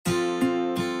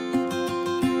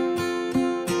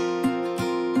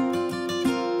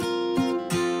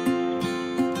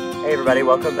Hey everybody,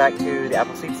 welcome back to the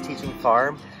Apple Seeds Teaching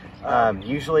Farm.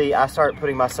 Usually I start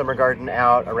putting my summer garden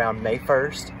out around May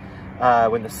 1st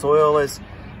when the soil is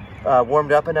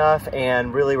warmed up enough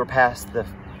and really we're past the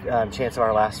chance of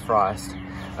our last frost.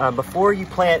 Before you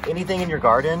plant anything in your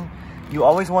garden, you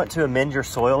always want to amend your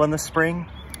soil in the spring.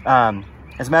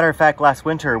 As a matter of fact, last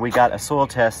winter we got a soil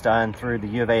test done through the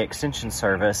U of A Extension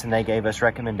Service and they gave us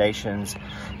recommendations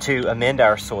to amend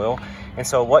our soil. And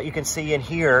so what you can see in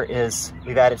here is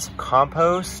we've added some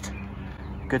compost,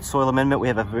 good soil amendment. We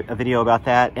have a video about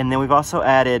that. And then we've also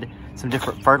added some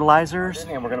different fertilizers.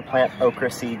 And we're gonna plant okra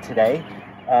seed today.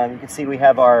 You can see we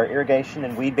have our irrigation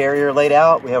and weed barrier laid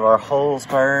out. We have our holes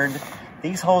burned.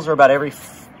 These holes are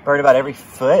burned about every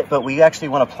foot, but we actually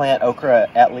want to plant okra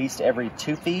at least every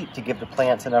 2 feet to give the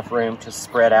plants enough room to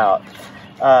spread out.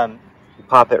 You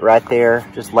pop it right there,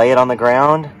 just lay it on the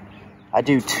ground. I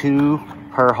do 2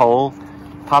 per hole.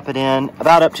 Pop it in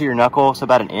about up to your knuckle, so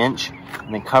about 1 inch,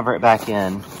 and then cover it back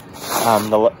in.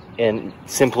 And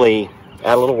simply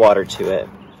add a little water to it.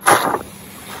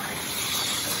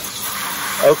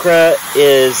 Okra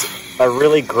is a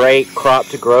really great crop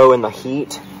to grow in the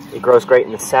heat. It grows great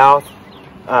in the south.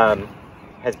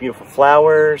 Has beautiful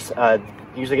flowers.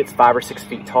 Usually gets 5 or 6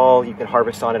 feet tall. You can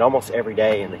harvest on it almost every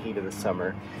day in the heat of the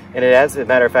summer. And it, as a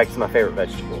matter of fact, is my favorite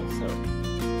vegetable.